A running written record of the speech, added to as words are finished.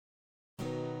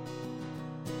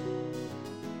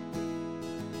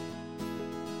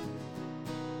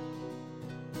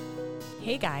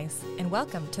Hey guys, and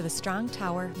welcome to the Strong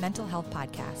Tower Mental Health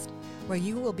Podcast, where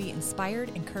you will be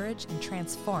inspired, encouraged, and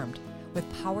transformed with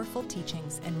powerful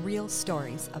teachings and real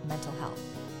stories of mental health.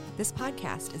 This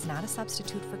podcast is not a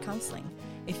substitute for counseling.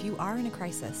 If you are in a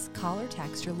crisis, call or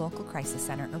text your local crisis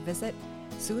center or visit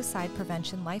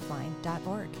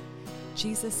suicidepreventionlifeline.org.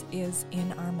 Jesus is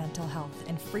in our mental health,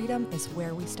 and freedom is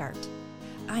where we start.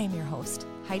 I am your host,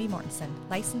 Heidi Mortensen,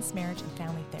 licensed marriage and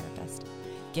family therapist.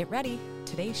 Get ready.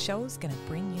 Today's show is going to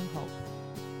bring you hope.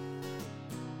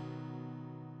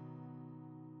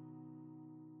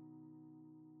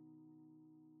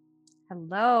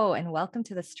 Hello, and welcome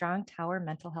to the Strong Tower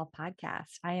Mental Health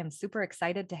Podcast. I am super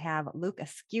excited to have Luke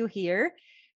Askew here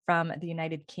from the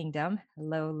United Kingdom.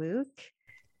 Hello, Luke.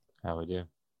 How are you?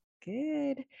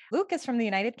 Good. Luke is from the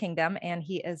United Kingdom, and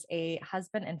he is a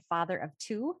husband and father of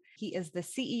two. He is the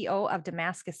CEO of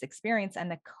Damascus Experience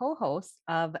and the co-host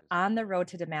of On the Road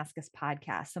to Damascus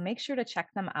podcast. So make sure to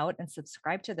check them out and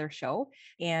subscribe to their show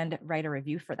and write a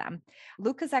review for them.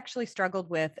 Luke has actually struggled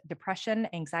with depression,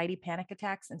 anxiety, panic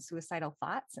attacks, and suicidal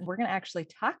thoughts. And we're going to actually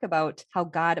talk about how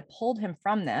God pulled him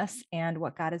from this and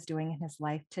what God is doing in his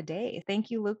life today.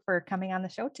 Thank you, Luke, for coming on the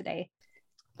show today.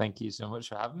 Thank you so much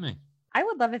for having me. I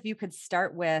would love if you could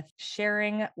start with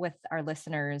sharing with our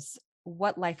listeners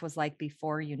what life was like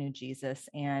before you knew Jesus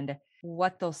and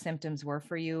what those symptoms were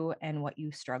for you and what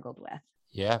you struggled with.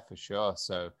 Yeah, for sure.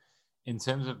 So in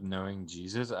terms of knowing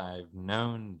Jesus, I've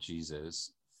known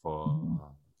Jesus for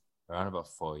around about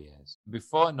 4 years.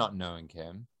 Before not knowing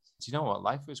him, do you know what?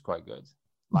 Life was quite good.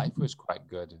 Life was quite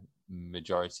good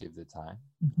majority of the time.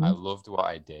 I loved what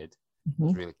I did. I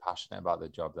was really passionate about the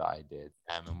job that I did.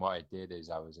 And what I did is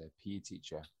I was a PE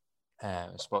teacher,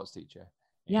 a sports teacher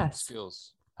in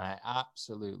schools. And I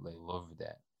absolutely loved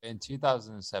it. In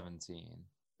 2017,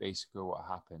 basically what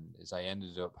happened is I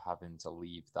ended up having to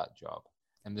leave that job.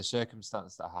 And the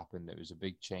circumstance that happened, it was a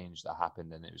big change that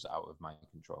happened and it was out of my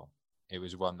control. It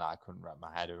was one that I couldn't wrap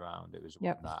my head around. It was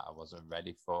one that I wasn't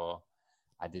ready for.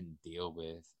 I didn't deal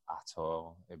with at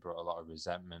all. It brought a lot of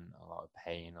resentment, a lot of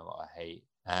pain, a lot of hate.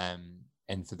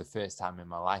 And for the first time in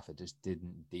my life, I just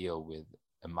didn't deal with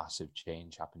a massive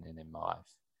change happening in my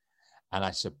life. And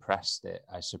I suppressed it.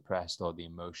 I suppressed all the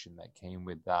emotion that came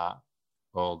with that,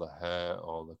 all the hurt,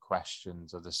 all the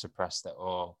questions. I just suppressed it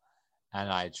all.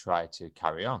 And I tried to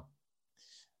carry on.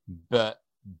 But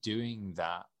doing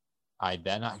that, I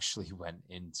then actually went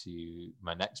into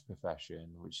my next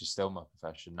profession, which is still my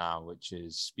profession now, which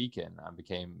is speaking. I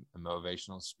became a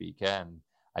motivational speaker, and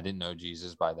I didn't know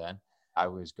Jesus by then. I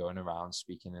was going around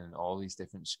speaking in all these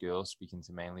different schools, speaking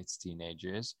to mainly to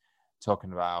teenagers,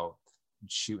 talking about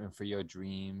shooting for your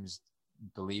dreams,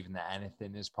 believing that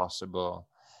anything is possible.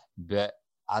 But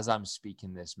as I'm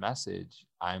speaking this message,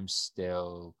 I'm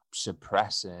still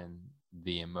suppressing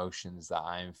the emotions that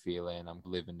I'm feeling. I'm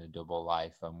living a double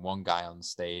life. I'm one guy on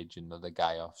stage, another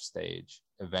guy off stage.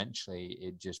 Eventually,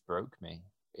 it just broke me.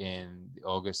 In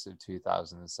August of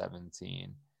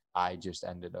 2017, I just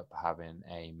ended up having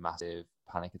a massive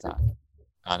panic attack.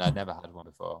 And I'd never had one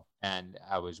before. And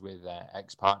I was with an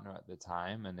ex-partner at the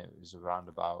time, and it was around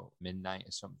about midnight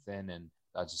or something. And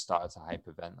I just started to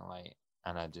hyperventilate.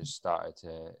 And I just started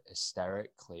to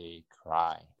hysterically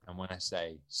cry. And when I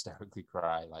say hysterically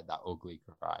cry, like that ugly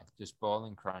cry, just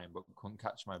bawling, crying, but couldn't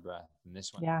catch my breath. And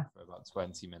this went on for about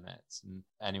 20 minutes. And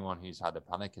anyone who's had a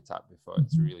panic attack before,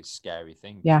 it's a really scary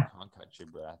thing. You can't catch your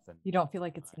breath. And you don't feel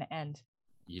like it's going to end.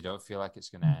 You don't feel like it's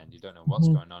going to end. You don't know what's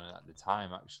going on. And at the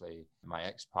time, actually, my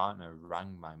ex-partner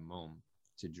rang my mum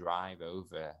to drive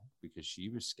over because she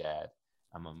was scared.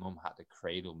 And my mum had to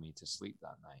cradle me to sleep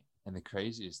that night. And the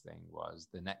craziest thing was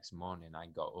the next morning I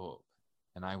got up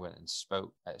and I went and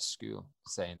spoke at school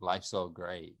saying, life's all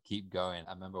great, keep going.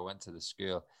 I remember I went to the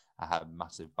school, I had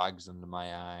massive bags under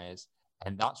my eyes.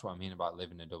 And that's what I mean about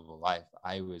living a double life.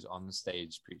 I was on the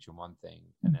stage preaching one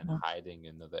thing and then hiding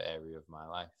another area of my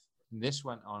life. And this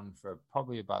went on for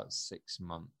probably about 6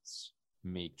 months,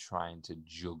 me trying to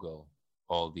juggle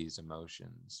all these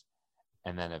emotions.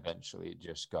 And then eventually it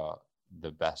just got the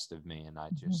best of me, and I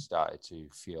just started to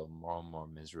feel more and more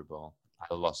miserable.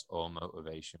 I lost all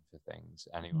motivation for things.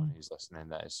 Anyone who's listening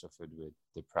that has suffered with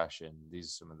depression, these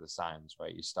are some of the signs,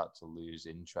 right? You start to lose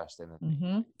interest in the things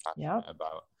you're passionate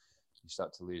about. You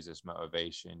start to lose this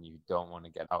motivation. You don't want to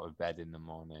get out of bed in the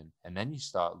morning. And then you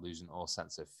start losing all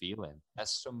sense of feeling. As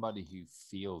somebody who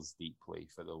feels deeply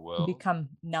for the world, you become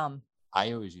numb.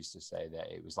 I always used to say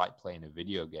that it was like playing a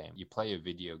video game. You play a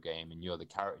video game and you're the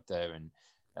character, and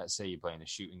let's say you're playing a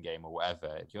shooting game or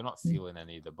whatever, if you're not feeling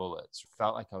any of the bullets, it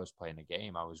felt like I was playing a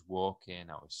game. I was walking,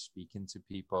 I was speaking to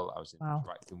people, I was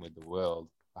interacting with the world.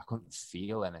 I couldn't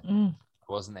feel anything. I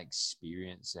wasn't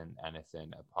experiencing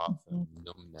anything apart from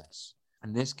numbness.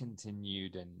 And this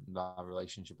continued, and our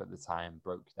relationship at the time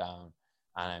broke down,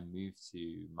 and I moved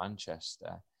to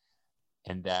Manchester.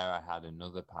 And there I had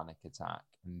another panic attack.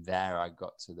 And there I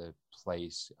got to the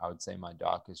place, I would say my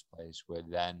darkest place, where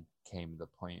then came the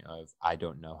point of, I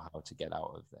don't know how to get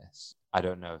out of this. I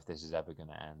don't know if this is ever going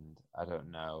to end. I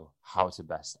don't know how to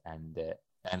best end it.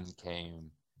 Then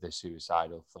came the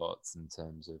suicidal thoughts in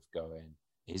terms of going,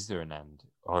 is there an end,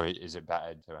 or is it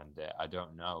better to end it? I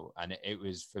don't know. And it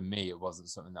was, for me, it wasn't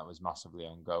something that was massively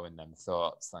ongoing, them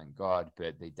thoughts, thank God,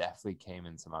 but they definitely came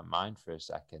into my mind for a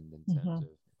second in terms of,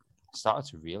 I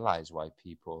started to realize why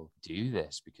people do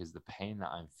this, because the pain that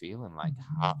I'm feeling, like,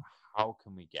 how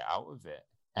can we get out of it?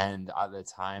 And at the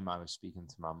time I was speaking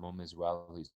to my mum as well,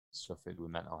 who suffered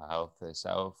with mental health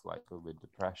herself, like with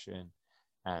depression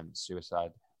and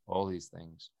suicide, all these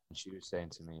things. And she was saying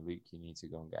to me, Luke, you need to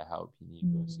go and get help. You need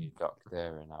to go see a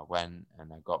doctor. And I went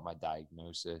and I got my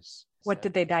diagnosis. What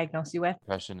did they diagnose you with?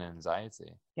 Depression and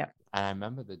anxiety. Yeah. And I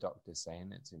remember the doctor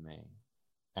saying it to me.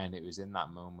 And it was in that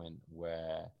moment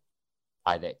where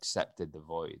I'd accepted the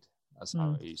void. That's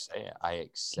how you say it. I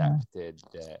accepted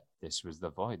that this was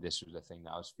the void. This was the thing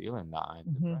that I was feeling, that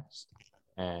I'm depressed.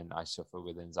 And I suffer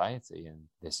with anxiety. And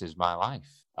this is my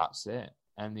life. That's it.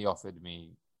 And they offered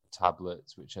me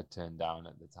tablets, which I turned down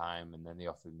at the time, and then they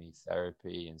offered me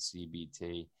therapy and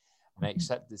CBT, and I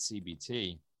accepted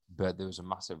CBT, but there was a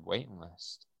massive waiting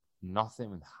list.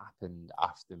 Nothing happened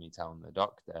after me telling the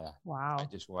doctor. Wow. I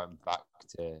just went back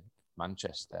to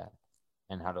Manchester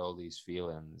and had all these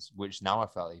feelings, which now I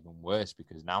felt even worse,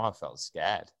 because now I felt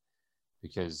scared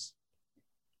because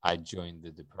I joined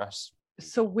the depressed.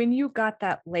 So when you got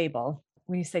that label,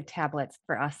 when you say tablets,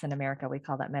 for us in America, we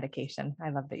call that medication.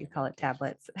 I love that you call it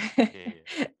tablets.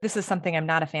 This is something I'm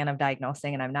not a fan of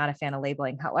diagnosing, and I'm not a fan of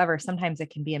labeling. However, sometimes it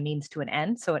can be a means to an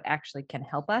end, so it actually can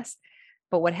help us.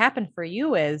 But what happened for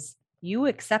you is you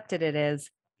accepted it as,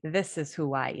 this is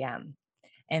who I am,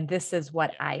 and this is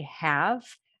what I have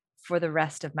for the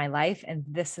rest of my life, and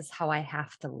this is how I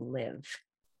have to live.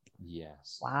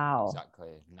 Yes. Wow.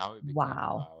 Exactly. Now it became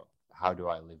about, how do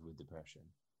I live with depression?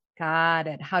 Got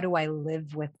it. How do I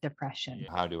live with depression?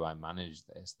 How do I manage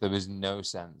this? There was no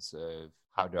sense of,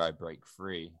 how do I break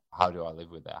free? How do I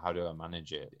live with it? How do I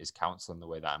manage it? Is counseling the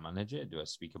way that I manage it? Do I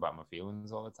speak about my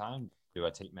feelings all the time? Do I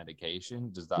take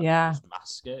medication? Does that just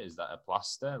mask it? Is that a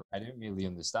plaster? I didn't really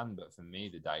understand, but for me,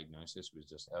 the diagnosis was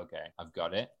just, okay, I've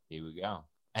got it. Here we go.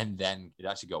 And then it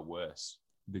actually got worse,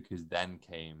 because then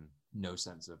came no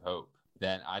sense of hope.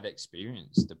 Then I'd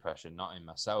experienced depression, not in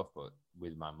myself, but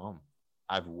with my mum.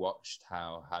 I've watched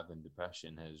how having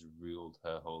depression has ruled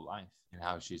her whole life, and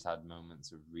how she's had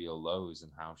moments of real lows,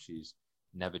 and how she's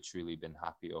never truly been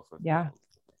happy or fulfilled. Yeah.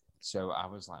 So I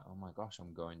was like, oh my gosh,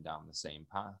 I'm going down the same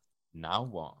path. Now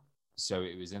what? So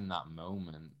it was in that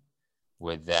moment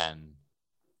where then,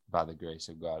 by the grace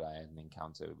of God, I had an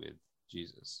encounter with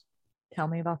Jesus. Tell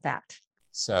me about that.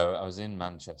 So I was in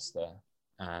Manchester,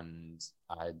 and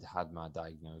I'd had my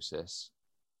diagnosis,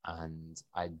 and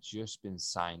I'd just been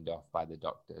signed off by the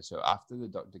doctor. So after the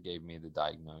doctor gave me the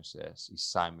diagnosis, he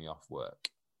signed me off work.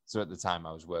 So at the time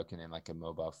I was working in like a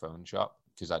mobile phone shop,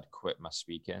 because I'd quit my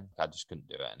speaking. I just couldn't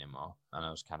do it anymore. And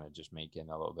I was kind of just making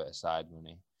a little bit of side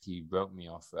money. He wrote me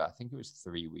off for, I think it was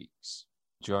 3 weeks.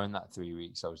 During that 3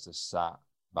 weeks, I was just sat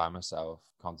by myself,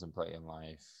 contemplating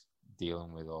life,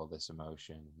 dealing with all this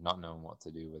emotion, not knowing what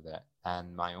to do with it.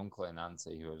 And my uncle and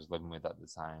auntie, who I was living with at the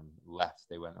time, left.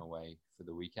 They went away for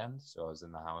the weekend. So I was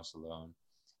in the house alone.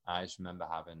 I just remember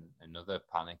having another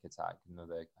panic attack,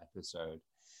 another episode,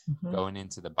 going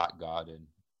into the back garden.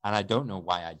 And I don't know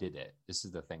why I did it. This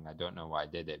is the thing. I don't know why I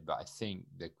did it. But I think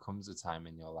there comes a time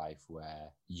in your life where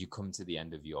you come to the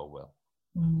end of your will.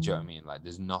 Do you know what I mean? Like,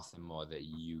 there's nothing more that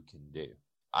you can do.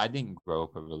 I didn't grow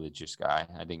up a religious guy.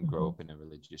 I didn't grow up in a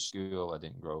religious school. I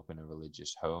didn't grow up in a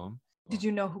religious home. Did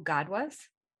you know who God was?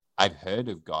 I've heard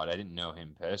of God. I didn't know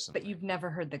him personally. But you've never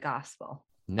heard the gospel?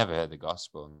 Never heard the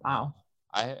gospel. Wow.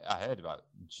 No. I heard about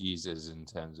Jesus in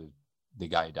terms of the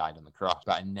guy who died on the cross,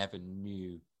 but I never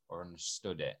knew or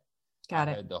understood it. I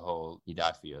heard the whole, he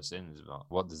died for your sins. But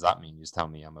what does that mean? Just tell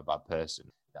me I'm a bad person.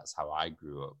 That's how I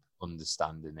grew up,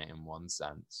 understanding it in one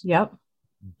sense. Yep.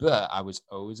 But I was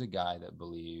always a guy that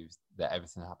believed that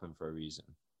everything happened for a reason,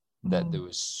 that there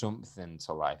was something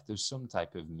to life. There's some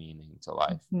type of meaning to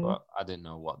life, but I didn't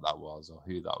know what that was or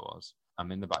who that was.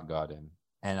 I'm in the back garden,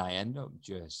 and I end up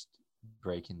just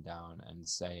breaking down and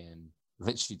saying,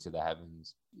 literally to the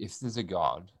heavens, if there's a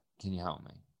God, can you help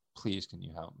me? Please, can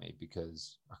you help me?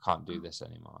 Because I can't do this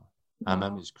anymore. Wow. I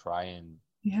remember just crying.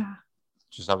 Yeah.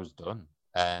 Just, I was done.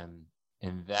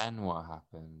 And then what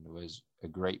happened was a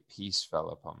great peace fell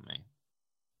upon me.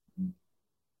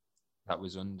 That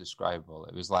was indescribable.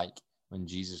 It was like when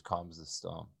Jesus calms the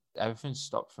storm. Everything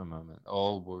stopped for a moment.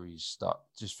 All worries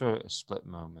stopped just for a split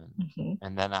moment.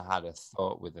 And then I had a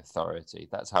thought with authority.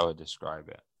 That's how I describe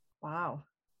it. Wow.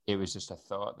 It was just a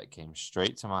thought that came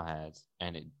straight to my head,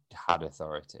 and it had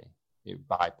authority. It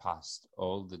bypassed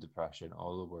all the depression,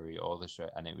 all the worry, all the stress,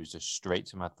 and it was just straight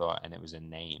to my thought, and it was a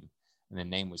name. And the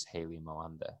name was Haley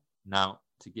Melinda. Now,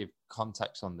 to give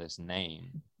context on this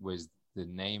name, was the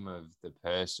name of the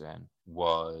person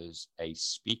was a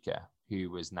speaker who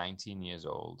was 19 years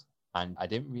old. And I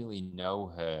didn't really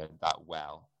know her that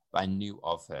well, but I knew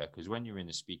of her because when you're in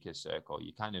a speaker circle,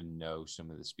 you kind of know some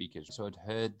of the speakers. So I'd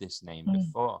heard this name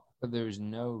before, but there was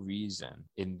no reason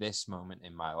in this moment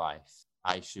in my life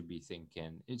I should be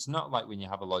thinking. It's not like when you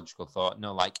have a logical thought,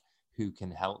 no, like, who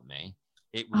can help me?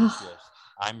 It was just,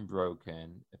 I'm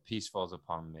broken, a peace falls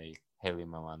upon me, Haley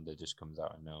Melinda just comes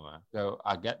out of nowhere. So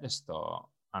I get this thought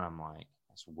and I'm like,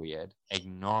 that's weird.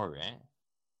 Ignore it.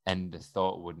 And the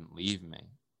thought wouldn't leave me.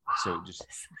 So it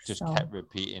just kept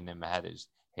repeating in my head. It's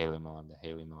Haley Melinda,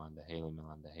 Haley Melinda, Haley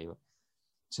Melinda, Haley.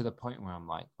 To the point where I'm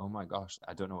like, oh my gosh,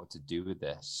 I don't know what to do with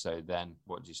this. So then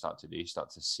what do you start to do? You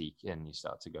start to seek and you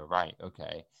start to go, right,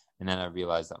 okay. And then I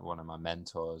realized that one of my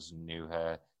mentors knew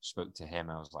her, spoke to him.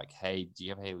 And I was like, hey, do you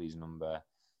have Haley's number?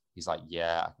 He's like,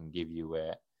 yeah, I can give you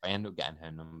it. I end up getting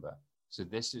her number. So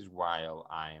this is while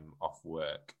I'm off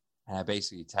work. And I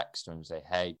basically text her and say,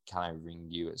 hey, can I ring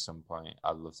you at some point?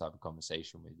 I'd love to have a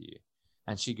conversation with you.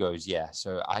 And she goes, yeah.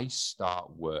 So I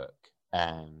start work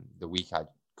the week I'd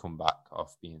come back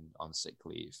off being on sick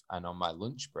leave. And on my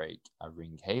lunch break, I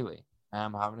ring Haley.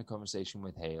 I'm having a conversation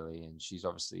with Haley, and she's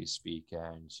obviously a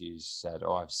speaker. And she said,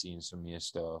 oh, I've seen some of your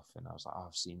stuff. And I was like, oh,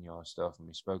 I've seen your stuff. And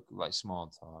we spoke like small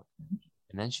talk.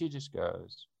 And then she just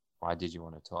goes, why did you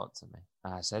want to talk to me?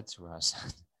 And I said to her, I said,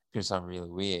 it's going to sound really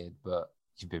weird, but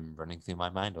you've been running through my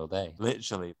mind all day.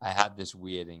 Literally, I had this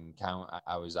weird encounter.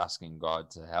 I was asking God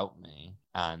to help me,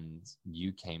 and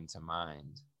you came to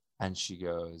mind. And she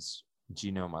goes, do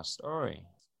you know my story?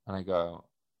 And I go,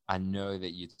 I know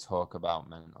that you talk about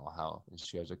mental health. And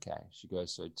she goes, okay. She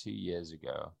goes, so 2 years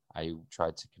ago, I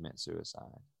tried to commit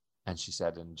suicide. And she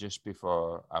said, and just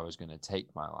before I was going to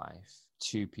take my life,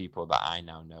 2 people that I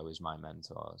now know as my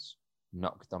mentors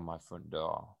knocked on my front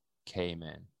door, came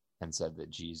in and said that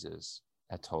Jesus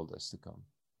had told us to come.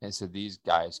 And so these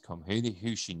guys come,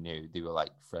 who she knew, they were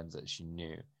like friends that she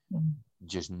knew,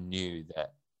 just knew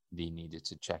that they needed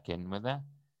to check in with her.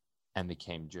 And they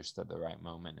came just at the right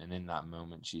moment. And in that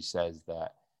moment, she says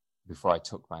that before I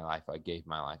took my life, I gave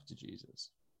my life to Jesus.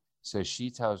 So she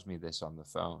tells me this on the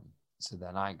phone. So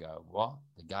then I go, what?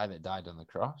 The guy that died on the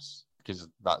cross? Because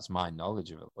that's my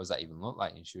knowledge of it. What does that even look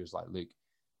like? And she was like, Luke,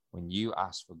 when you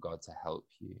ask for God to help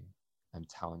you, I'm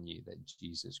telling you that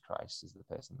Jesus Christ is the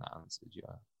person that answered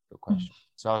your question.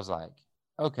 So I was like,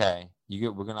 okay,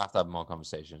 we're going to have more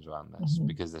conversations around this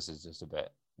because this is just a bit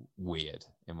weird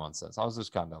in one sense. I was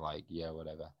just kind of like, yeah,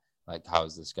 whatever. Like, how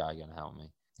is this guy going to help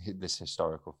me? This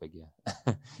historical figure.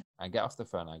 I get off the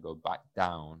phone, I go back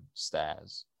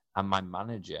downstairs, and my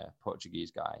manager,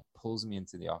 Portuguese guy, pulls me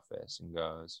into the office and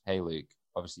goes, hey, Luke,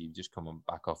 obviously you've just come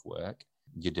back off work.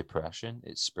 Your depression,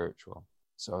 it's spiritual.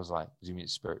 So I was like, what do you mean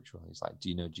it's spiritual? He's like, do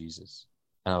you know Jesus?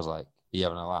 And I was like, are you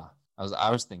having a laugh?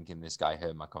 I was thinking this guy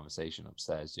heard my conversation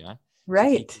upstairs, you know?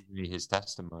 Right. So he gave me his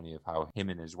testimony of how him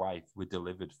and his wife were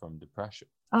delivered from depression.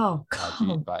 Oh,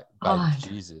 by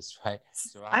Jesus, right?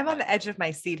 So I'm on the edge of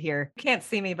my seat here. You can't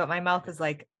see me, but my mouth is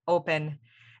like open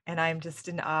and I'm just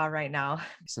in awe right now.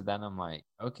 So then I'm like,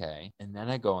 okay. And then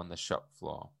I go on the shop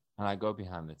floor and I go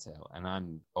behind the till and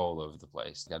I'm all over the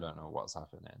place. I don't know what's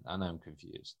happening and I'm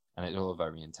confused and it's all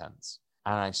very intense.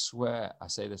 And I swear, I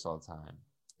say this all the time.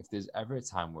 If there's ever a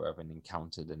time where I've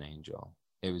encountered an angel,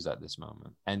 it was at this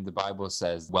moment. And the Bible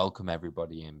says, welcome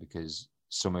everybody in, because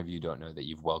some of you don't know that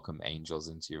you've welcomed angels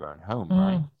into your own home,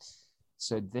 right?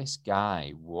 So this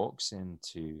guy walks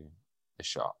into the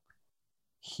shop.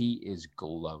 He is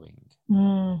glowing,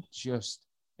 just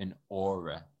an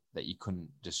aura that you couldn't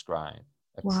describe,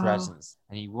 a presence.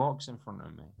 And he walks in front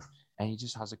of me and he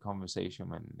just has a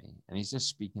conversation with me and he's just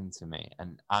speaking to me.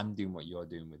 And I'm doing what you're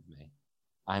doing with me.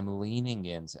 I'm leaning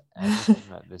into everything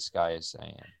that this guy is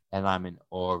saying. And I'm in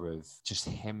awe of just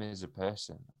him as a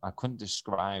person. I couldn't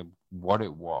describe what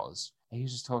it was. He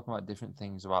was just talking about different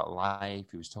things about life.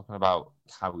 He was talking about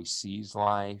how he sees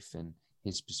life and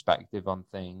his perspective on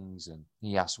things. And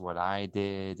he asked what I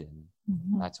did.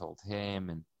 And I told him.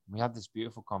 And We had this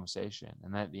beautiful conversation.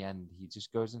 And then at the end, he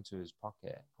just goes into his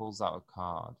pocket, pulls out a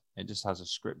card. It just has a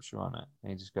scripture on it.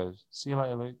 And he just goes, "See you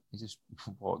later, Luke." He just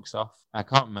walks off. I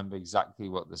can't remember exactly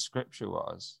what the scripture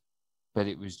was, but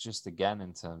it was just, again,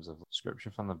 in terms of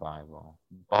scripture from the Bible,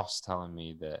 boss telling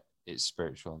me that it's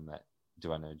spiritual and that,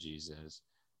 do I know Jesus?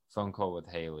 Phone call with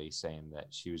Haley saying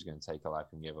that she was going to take her life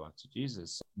and give her life to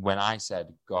Jesus. When I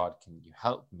said, "God, can you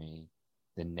help me?"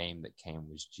 the name that came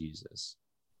was Jesus.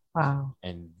 Wow.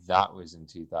 And that was in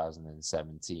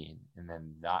 2017. And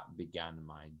then that began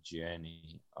my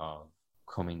journey of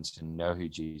coming to know who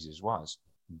Jesus was.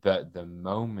 But the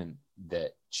moment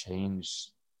that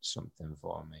changed something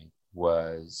for me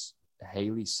was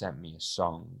Haley sent me a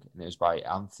song, and it was by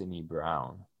Anthony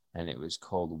Brown, and it was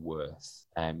called Worth.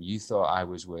 You thought I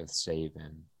was worth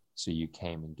saving, so you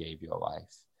came and gave your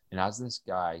life. And as this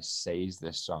guy says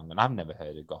this song, and I've never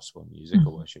heard of gospel music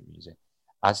or worship music,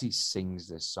 as he sings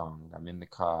this song, I'm in the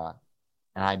car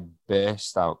and I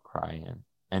burst out crying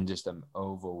and just am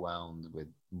overwhelmed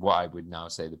with what I would now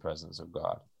say the presence of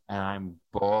God. And I'm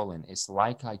bawling. It's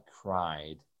like I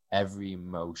cried every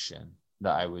emotion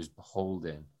that I was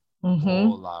holding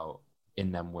all out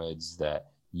in them words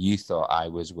that, "You thought I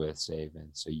was worth saving,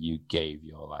 so you gave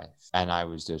your life." And I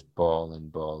was just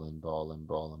bawling. And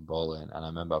I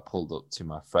remember I pulled up to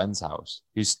my friend's house,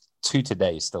 who's to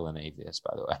today is still an atheist,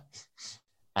 by the way,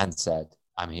 and said,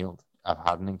 "I'm healed. I've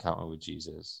had an encounter with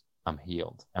Jesus. I'm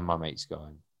healed." And my mate's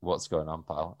going, "What's going on,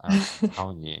 pal?" And I'm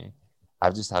telling you,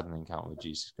 I've just had an encounter with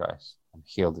Jesus Christ. I'm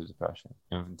healed of depression.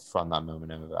 And from that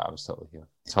moment on, I was totally healed.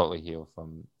 Totally healed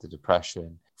from the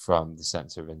depression, from the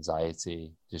sense of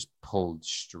anxiety, just pulled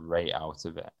straight out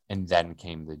of it. And then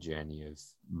came the journey of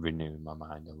renewing my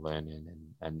mind and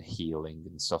learning and healing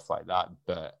and stuff like that.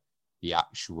 But the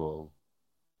actual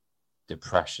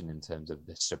depression, in terms of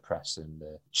the suppressing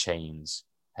the chains,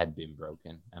 had been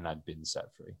broken and I'd been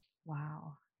set free.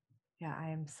 Wow. Yeah, I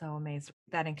am so amazed.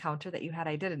 That encounter that you had,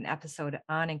 I did an episode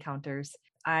on encounters.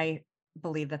 I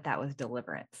believe that was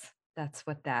deliverance. That's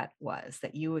what that was,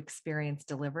 that you experienced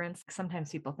deliverance.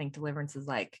 Sometimes people think deliverance is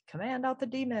like command out the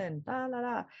demon, la, la,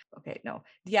 la. Okay, no.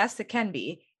 Yes, it can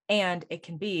be. And it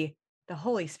can be the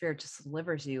Holy Spirit just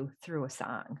delivers you through a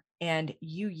song. And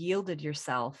you yielded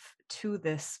yourself to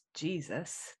this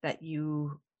Jesus that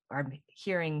you are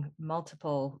hearing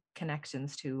multiple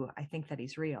connections to. I think that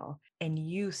he's real. And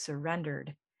you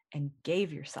surrendered and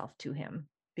gave yourself to him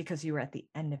because you were at the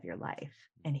end of your life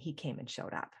and he came and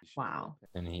showed up. Wow.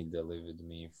 And he delivered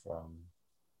me from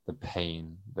the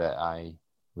pain that I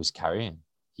was carrying.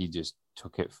 He just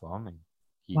took it for me.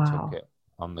 He took it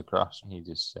on the cross. He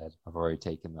just said, "I've already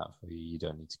taken that for you. You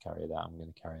don't need to carry that. I'm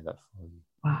going to carry that for you."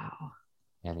 Wow.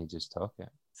 And he just took it.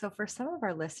 So for some of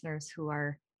our listeners who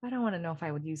are, I don't want to know if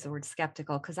I would use the word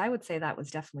skeptical, because I would say that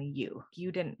was definitely you.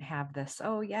 You didn't have this,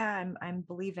 "Oh yeah, I'm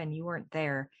believing," you weren't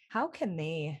there. How can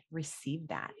they receive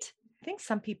that? I think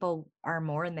some people are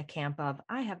more in the camp of,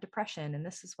 "I have depression and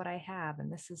this is what I have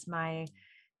and this is my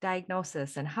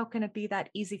diagnosis, and how can it be that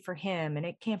easy for him and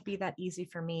it can't be that easy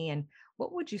for me?" And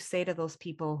what would you say to those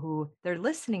people who they're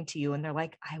listening to you and they're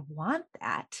like, "I want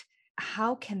that"?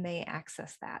 How can they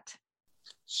access that?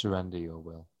 Surrender your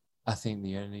will. I think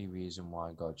the only reason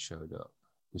why God showed up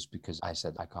was because I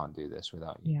said, "I can't do this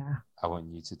without you. Yeah. I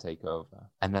want you to take over."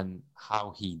 And then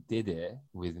how he did it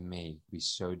with me be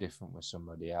so different with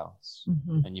somebody else.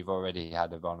 And you've already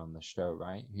had Yvonne on the show,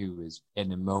 right? Who was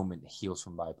in a moment healed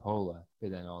from bipolar, but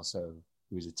then also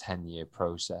it was a 10-year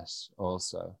process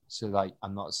also. So like,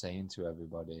 I'm not saying to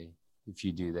everybody, if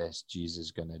you do this, Jesus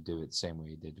is going to do it the same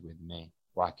way he did with me.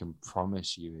 What I can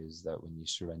promise you is that when you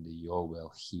surrender your will,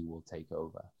 he will take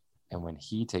over. And when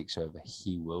he takes over,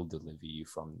 he will deliver you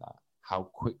from that. How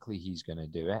quickly he's going to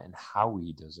do it and how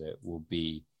he does it will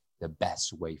be the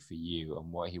best way for you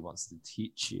and what he wants to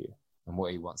teach you and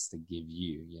what he wants to give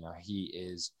you. You know, he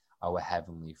is our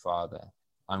Heavenly Father.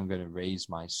 I'm going to raise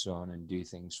my son and do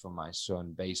things for my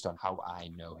son based on how I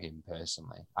know him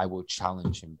personally. I will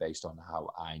challenge him based on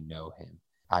how I know him.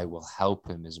 I will help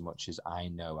him as much as I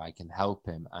know I can help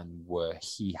him, and where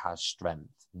he has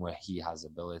strength, where he has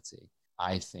ability.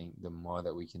 I think the more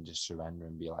that we can just surrender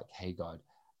and be like, "Hey, God,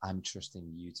 I'm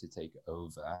trusting you to take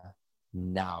over.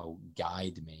 Now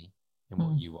guide me in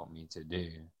what you want me to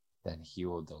do," then he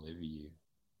will deliver you,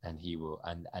 and he will,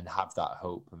 and have that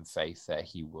hope and faith that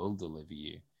he will deliver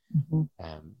you,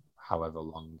 however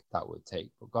long that would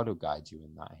take. But God will guide you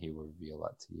in that. He will reveal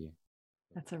that to you.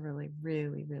 That's a really,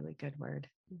 really, really good word.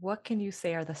 What can you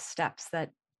say are the steps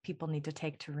that people need to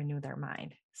take to renew their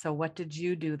mind? So what did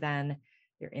you do then?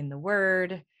 You're in the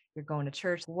Word, you're going to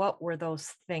church. What were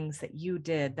those things that you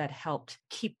did that helped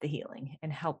keep the healing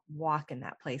and help walk in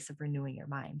that place of renewing your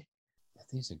mind?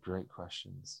 These are great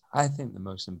questions. I think the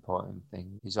most important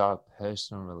thing is our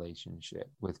personal relationship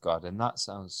with God. And that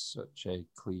sounds such a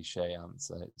cliche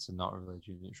answer. It's a not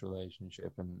religion, it's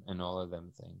relationship and all of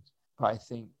them things. But I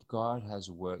think God has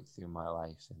worked through my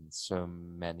life in so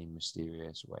many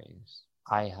mysterious ways.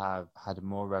 I have had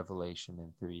more revelation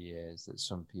in 3 years that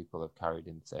some people have carried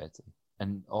in 30.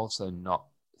 And also not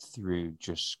through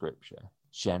just scripture,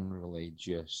 generally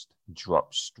just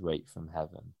dropped straight from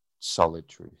heaven. Solid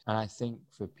truth. And I think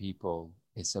for people,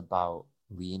 it's about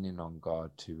leaning on God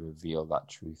to reveal that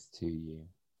truth to you.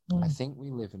 I think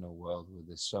we live in a world where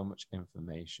there's so much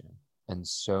information and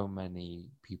so many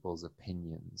people's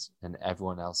opinions and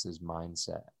everyone else's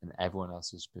mindset and everyone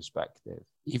else's perspective,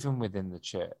 even within the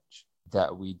church,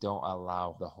 that we don't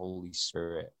allow the Holy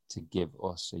Spirit to give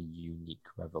us a unique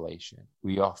revelation.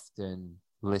 We often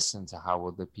listen to how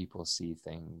other people see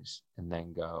things and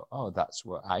then go, oh, that's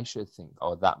what I should think,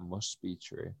 or that must be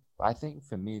true. But I think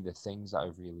for me, the things that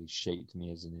have really shaped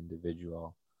me as an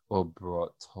individual or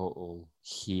brought total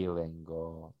healing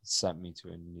or sent me to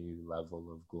a new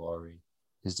level of glory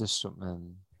is just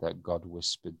something that God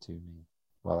whispered to me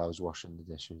while I was washing the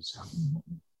dishes.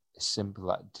 It's simple,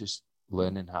 like just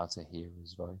learning how to hear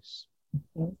his voice,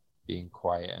 being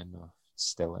quiet enough,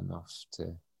 still enough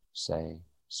to say,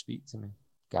 speak to me,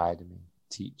 guide me,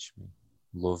 teach me,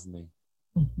 love me.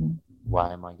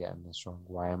 Why am I getting this wrong?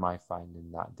 Why am I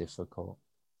finding that difficult?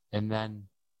 And then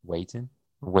waiting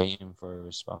for a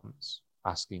response,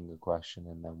 asking a question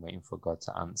and then waiting for God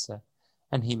to answer.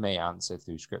 And he may answer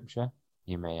through scripture.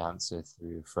 He may answer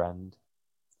through a friend,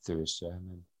 through a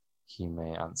sermon. He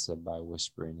may answer by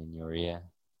whispering in your ear.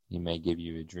 He may give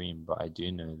you a dream, but I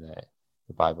do know that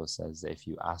the Bible says that if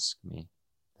you ask me,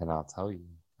 then I'll tell you.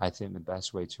 I think the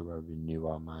best way to renew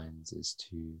our minds is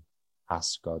to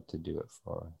ask God to do it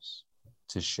for us,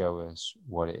 to show us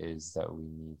what it is that we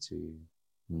need to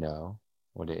know,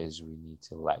 what it is we need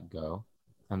to let go.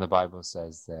 And the Bible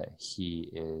says that he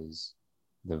is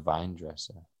the vine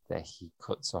dresser, that he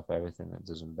cuts off everything that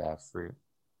doesn't bear fruit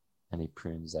and he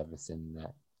prunes everything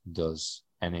that does.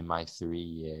 And in my 3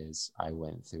 years, I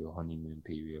went through a honeymoon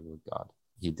period with God.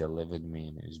 He delivered me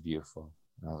and it was beautiful.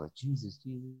 And I was like, Jesus.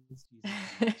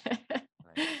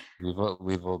 Like,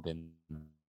 we've all been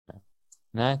there.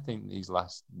 And I think these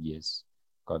last years,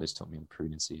 God has took me in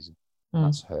pruning season.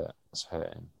 That's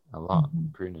hurting a lot.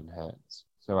 Pruning hurts.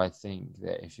 So I think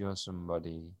that if you're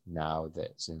somebody now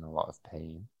that's in a lot of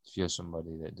pain, if you're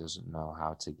somebody that doesn't know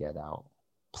how to get out,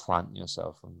 plant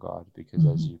yourself in God, because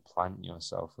as you plant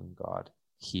yourself in God,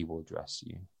 he will dress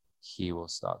you. He will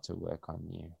start to work on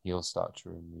you. He'll start to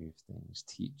remove things,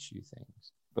 teach you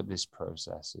things. But this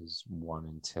process is one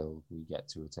until we get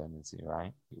to eternity,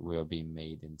 right? We'll be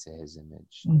made into his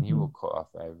image. And he will cut off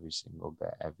every single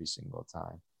bit, every single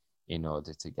time in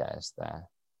order to get us there.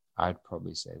 I'd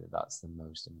probably say that that's the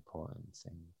most important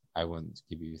thing. I won't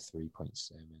give you a 3-point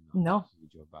sermon. No,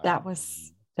 that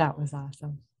was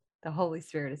awesome. The Holy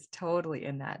Spirit is totally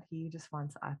in that. He just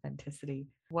wants authenticity.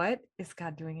 What is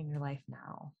God doing in your life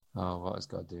now? Oh, what is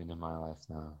God doing in my life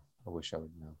now? I wish I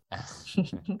would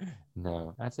know.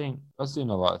 No, I think God's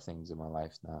doing a lot of things in my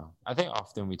life now. I think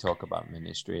often we talk about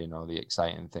ministry and all the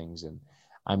exciting things, and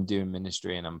I'm doing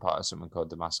ministry and I'm part of something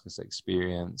called Damascus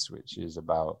Experience, which is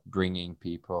about bringing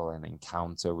people an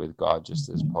encounter with God, just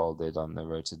as Paul did on the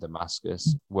road to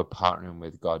Damascus. We're partnering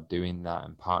with God doing that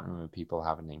and partnering with people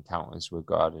having encounters with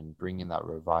God and bringing that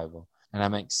revival. And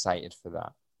I'm excited for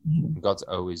that. God's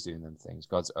always doing them things.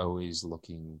 God's always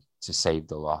looking to save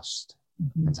the lost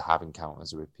and to have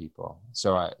encounters with people.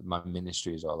 So my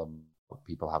ministry is all about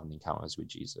people having encounters with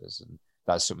Jesus, and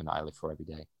that's something that I live for every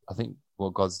day. I think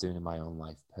what God's doing in my own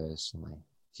life personally,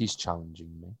 he's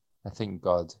challenging me. I think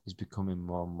God is becoming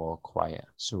more and more quiet,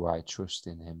 so I trust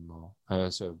in him more. I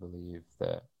also believe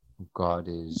that God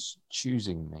is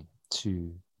choosing me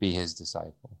to be his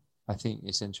disciple. I think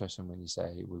it's interesting when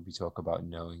we talk about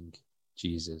knowing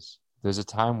Jesus. There's a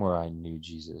time where I knew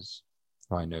Jesus,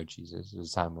 or I know Jesus.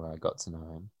 There's a time where I got to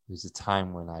know him. There's a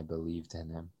time when I believed in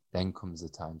him. Then comes the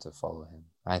time to follow him.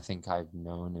 I think I've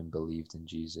known and believed in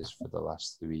Jesus for the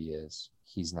last 3 years.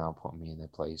 He's now put me in a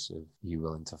place of, you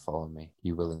willing to follow me?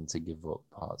 You willing to give up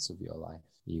parts of your life?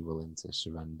 You willing to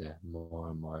surrender more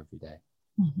and more every day?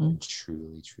 And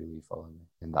truly, truly follow me?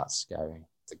 And that's scary.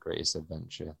 It's the greatest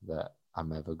adventure that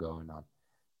I'm ever going on.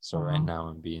 So right now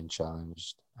I'm being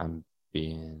challenged. I'm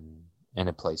being in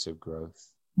a place of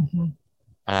growth. And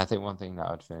I think one thing that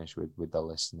I'd finish with the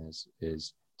listeners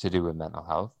is to do with mental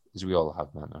health, because we all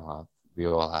have mental health. We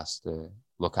all have to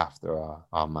look after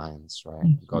our minds, right?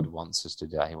 Mhm. God wants us to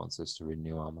do that. He wants us to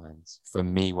renew our minds. For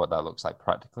me, what that looks like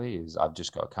practically is I've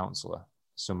just got a counselor,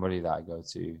 somebody that I go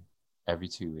to every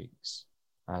 2 weeks.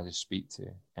 And I just speak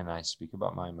to, and I speak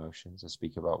about my emotions. I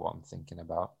speak about what I'm thinking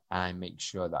about, and I make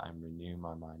sure that I'm renewing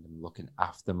my mind. I'm looking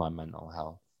after my mental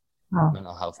health. Oh.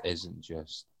 Mental health isn't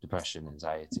just depression,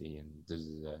 anxiety, and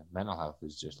mental health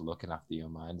is just looking after your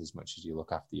mind as much as you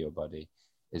look after your body,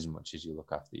 as much as you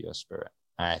look after your spirit.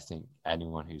 And I think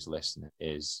anyone who's listening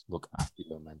is look after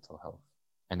your mental health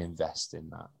and invest in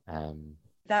that.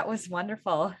 That was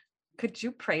wonderful. Could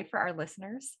you pray for our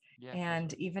listeners? Yeah,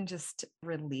 And even just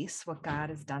release what God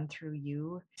has done through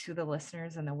you to the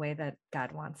listeners in the way that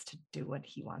God wants to do what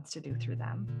he wants to do through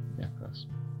them. Yeah, of course.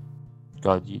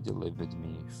 God, you delivered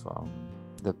me from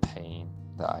the pain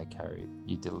that I carried.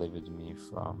 You delivered me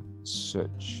from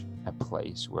such a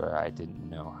place where I didn't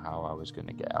know how I was going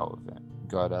to get out of it.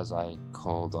 God, as I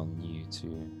called on you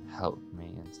to help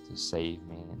me and to save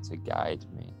me and to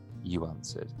guide me, you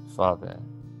answered. Father,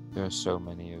 there are so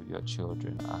many of your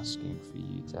children asking for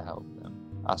you to help them,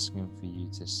 asking for you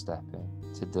to step in,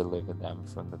 to deliver them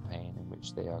from the pain in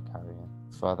which they are carrying.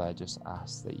 Father, I just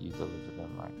ask that you deliver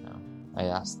them right now. I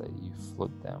ask that you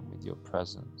flood them with your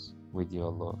presence, with your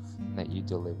love, and that you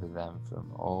deliver them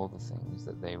from all the things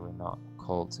that they were not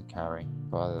called to carry.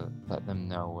 Father, let them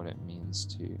know what it means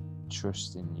to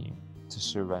trust in you, to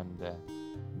surrender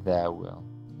their will,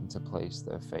 and to place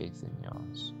their faith in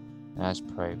yours. And I just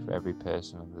pray for every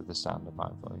person under the sound of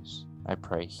my voice. I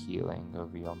pray healing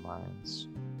over your minds.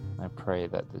 I pray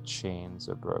that the chains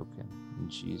are broken in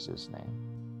Jesus' name.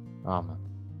 Amen.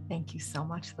 Thank you so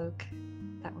much, Luke.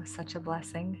 That was such a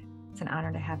blessing. It's an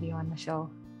honor to have you on the show.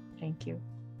 Thank you.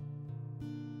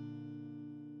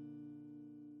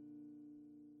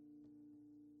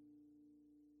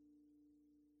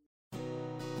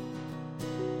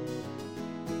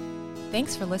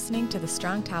 Thanks for listening to the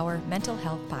Strong Tower Mental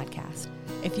Health Podcast.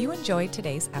 If you enjoyed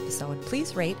today's episode,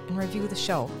 please rate and review the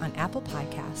show on Apple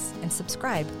Podcasts and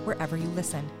subscribe wherever you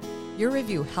listen. Your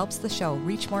review helps the show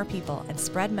reach more people and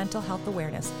spread mental health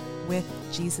awareness with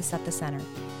Jesus at the center.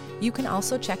 You can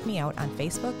also check me out on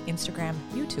Facebook, Instagram,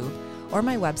 YouTube, or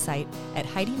my website at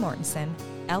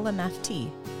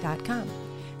HeidiMortensonLMFT.com.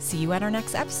 See you at our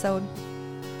next episode.